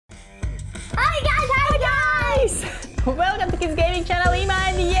Welcome to Kids Gaming Channel, Ima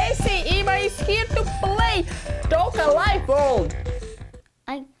and Jessy. Ima is here to play Toca Life World.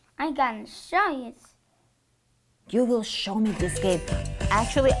 I can show you. You will show me this game.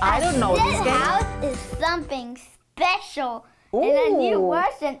 Actually, I don't know this game. This house is something special. Ooh. And a new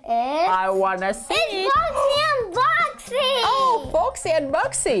version is... I wanna see It's Foxy and Boxy! Oh, Foxy and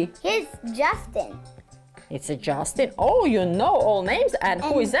Boxy. Here's Justin. It's a Justin. Oh, you know all names. And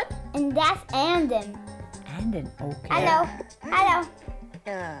who is that? And that's Andon. Andon, okay. Hello.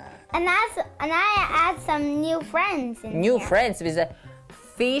 And I add some new friends in New here. friends with the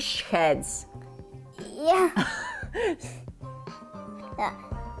fish heads. Yeah.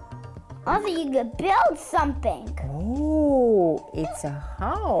 Also, you could build something. Oh, it's a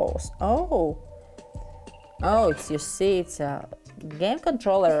house. Oh, you see, it's a game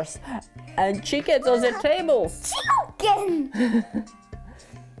controllers and chickens on the tables. Chicken!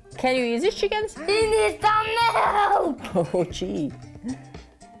 Can you use these chickens? You need some milk! Oh, gee.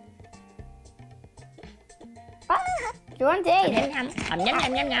 You want to eat it?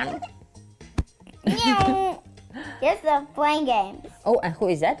 Here's the playing games. Oh, and who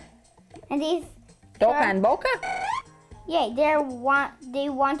is that? And these... Toca and Boca? Yeah, they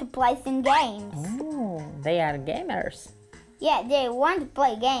want to play some games. Oh, they are gamers. Yeah, they want to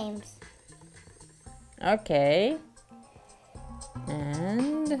play games. Okay.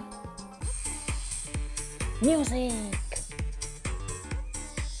 And... music!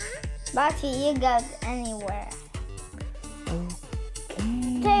 Boxy, you go anywhere.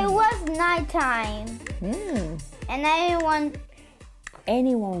 Okay. It was nighttime. And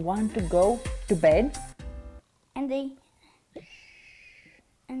anyone want to go to bed? And they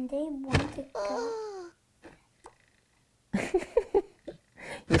want to go.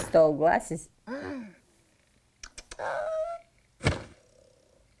 You stole glasses.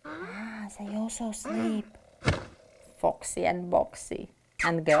 They also sleep. Foxy and Boxy.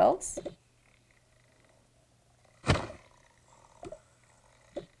 And girls?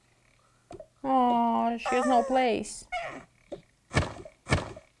 Oh, she has no place.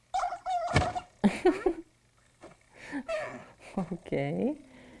 Okay.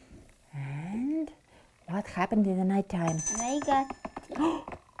 And what happened in the nighttime? They got...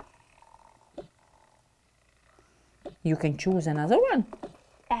 You can choose another one.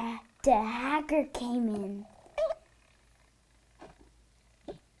 The hacker came in.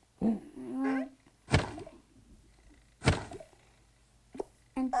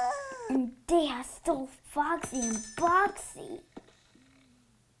 And they have stole Foxy and Boxy.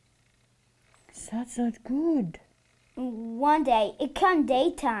 That's not good. One day, it come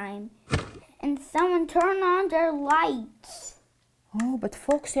daytime, and someone turned on their lights. Oh, but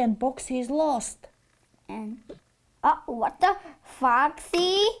Foxy and Boxy is lost. And, what the?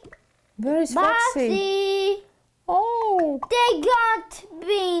 Foxy? Where is Boxy? Foxy? Oh. They got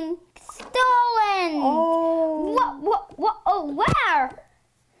being stolen. Oh. What, oh, where?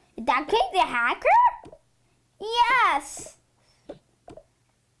 Is that Kate the hacker? Yes.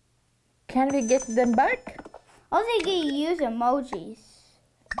 Can we get them back? Also, you can use emojis.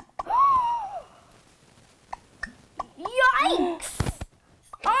 Yikes!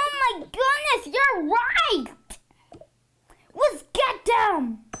 Oh my goodness, you're right! Let's get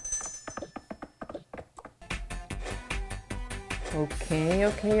them! Okay.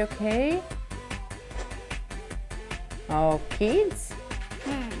 Oh, kids?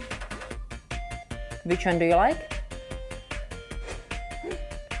 Which one do you like?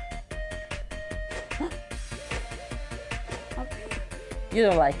 You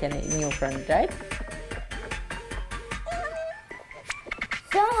don't like any new friends, right?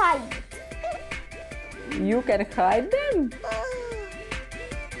 So hide. You can hide them.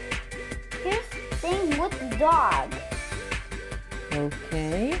 Here's the thing with the dog.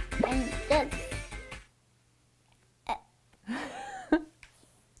 Okay. And this.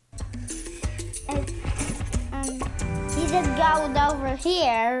 He just goes over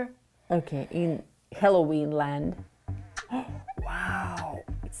here. Okay, in Halloween land. Wow,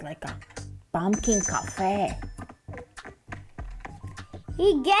 it's like a pumpkin cafe.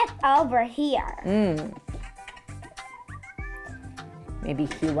 He gets over here. Maybe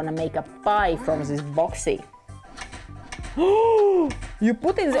he wanna make a pie from this Boxy. Oh, you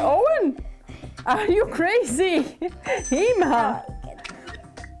put in the oven? Are you crazy? Ima!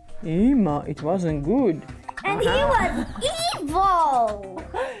 Ima, it wasn't good. And he was evil!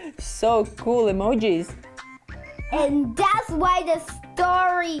 So cool emojis. And that's why the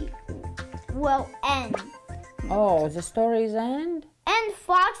story will end. Oh, the story's end? And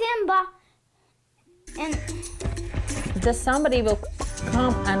Foxy and Does somebody will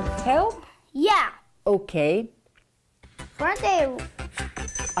come and help? Yeah. Okay. Weren't they?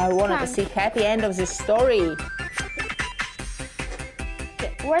 I wanted to see happy end of this story.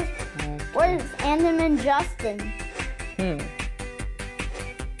 Where's Adam and Justin?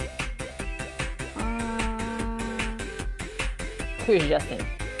 Who is Justin?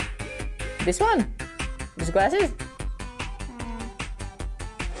 This one? These glasses?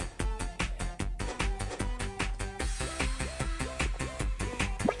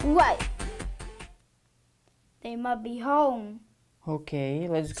 Right. They might be home. Okay,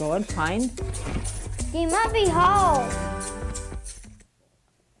 let's go and find. They might be home.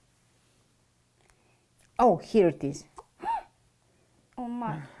 Oh, here it is. Oh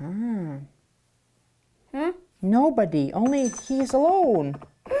my. Nobody, only he's alone.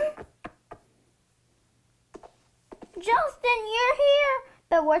 Justin, you're here.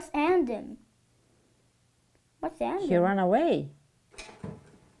 But what's Andon? What's Andon? He ran away.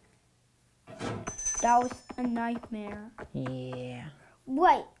 That was a nightmare. Yeah.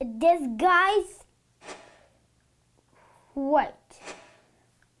 Wait, this guy's... Wait.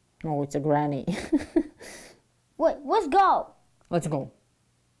 Oh, it's a granny. Wait, let's go. Let's go.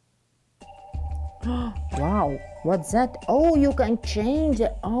 Wow, what's that? Oh, you can change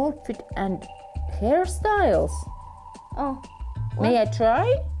the outfit and hairstyles. Oh. May I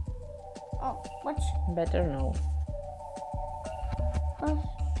try? Oh, what's... Better no. Let's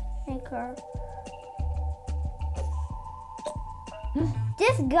make her...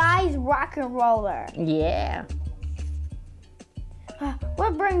 This guy's rock and roller. Yeah.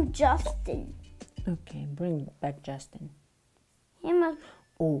 We'll bring Justin. Okay, bring back Justin. He must...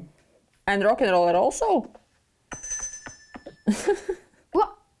 Oh. And rock and roller also?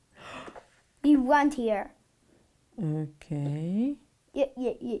 What? You went here. Okay. Yeah.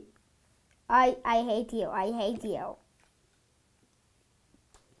 I hate you. I hate you.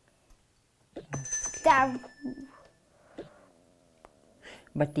 That...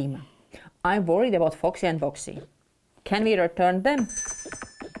 But Ima, I'm worried about Foxy and Boxy. Can we return them?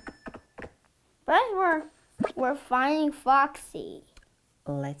 But we're finding Foxy.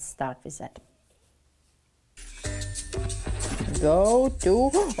 Let's start with that. Go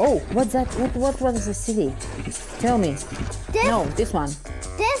to... Oh, what's that? What was the city? Tell me. No, this one.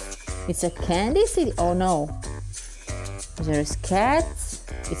 This? It's a candy city? Oh no. There's cats.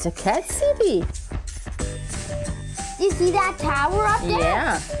 It's a cat city. Do you see that tower up there?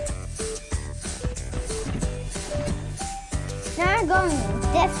 Yeah. Now I'm going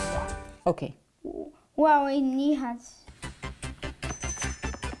this one. Okay. Well, he has...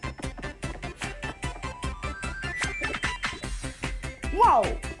 Whoa!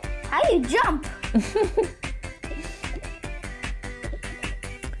 How do you jump?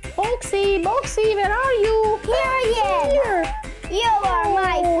 Foxy, Boxy, where are you? Here I am! Here. You are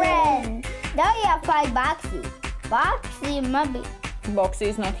my friend. Now you have 5 Boxy. Boxy must be... Boxy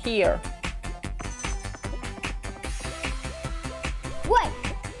is not here. Wait!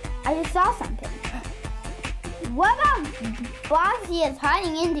 I just saw something. What about Boxy is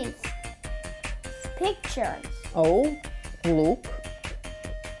hiding in these pictures? Oh, look.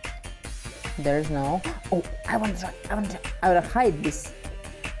 There's no... Oh, I want to try. I will hide this.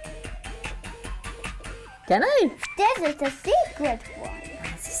 Can I? This is the secret one.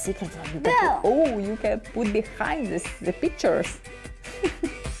 It's a secret one. You can No. put, oh, you can put behind this, the pictures.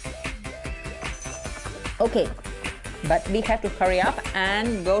 Okay, but we have to hurry up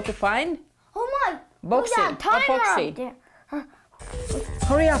and go to find Oh my! Boxy Look at that timer Foxy. up there.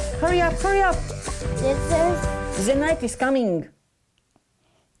 Hurry up, hurry up, hurry up! This is... The night is coming.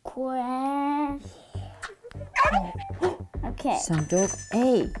 Quest. Okay. Some dog.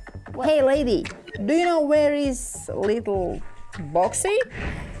 Hey, hey, lady. Do you know where is little Boxy?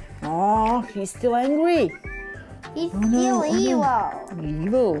 Oh, he's still angry. He's still evil.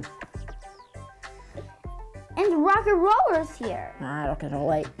 Evil. And the rock and roller's here. Ah, rock and roll.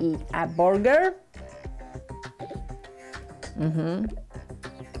 I eat a burger.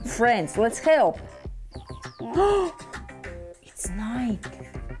 Friends, let's help. It's night.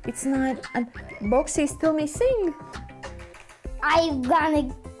 It's night and Boxy is still missing. I'm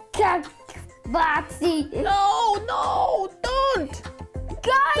gonna catch Boxy. No, no, don't.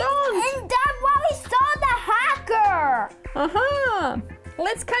 Guys, Don't. and that's why we saw the hacker. Uh-huh.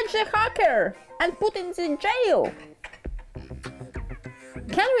 Let's catch the hacker and put him in jail.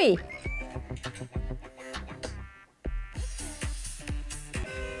 Can we?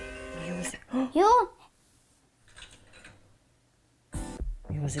 You?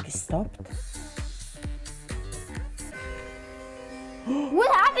 Music is stopped.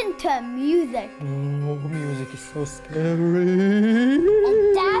 What happened to music? Oh, music is so scary.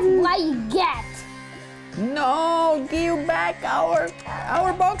 And that's what you get. No, give back. back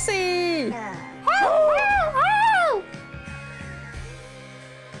our Boxy. Help! Help!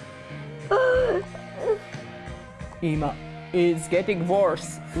 Help! Ima, it's getting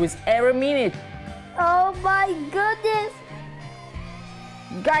worse with every minute. Oh my goodness!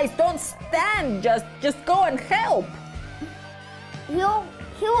 Guys, don't stand. Just go and help. He'll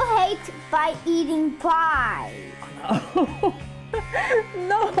hate by eating pie.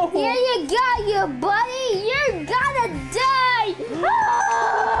 No. Here you go, you buddy. You're gonna die.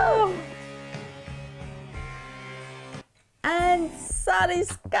 And sun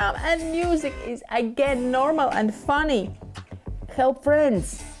is come and music is again normal and funny. Help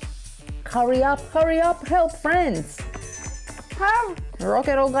friends. Hurry up, help friends. Rock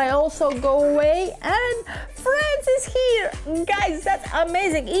and roll guy also go away and friends is here. Guys, that's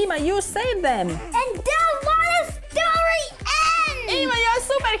amazing. Ima, you saved them. And that's why the story ends. Ima, you're a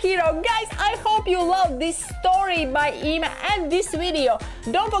superhero. Guys, I hope you love this story by Ima and this video.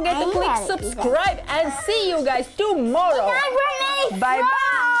 Don't forget to click subscribe and see you guys tomorrow. Bye bye.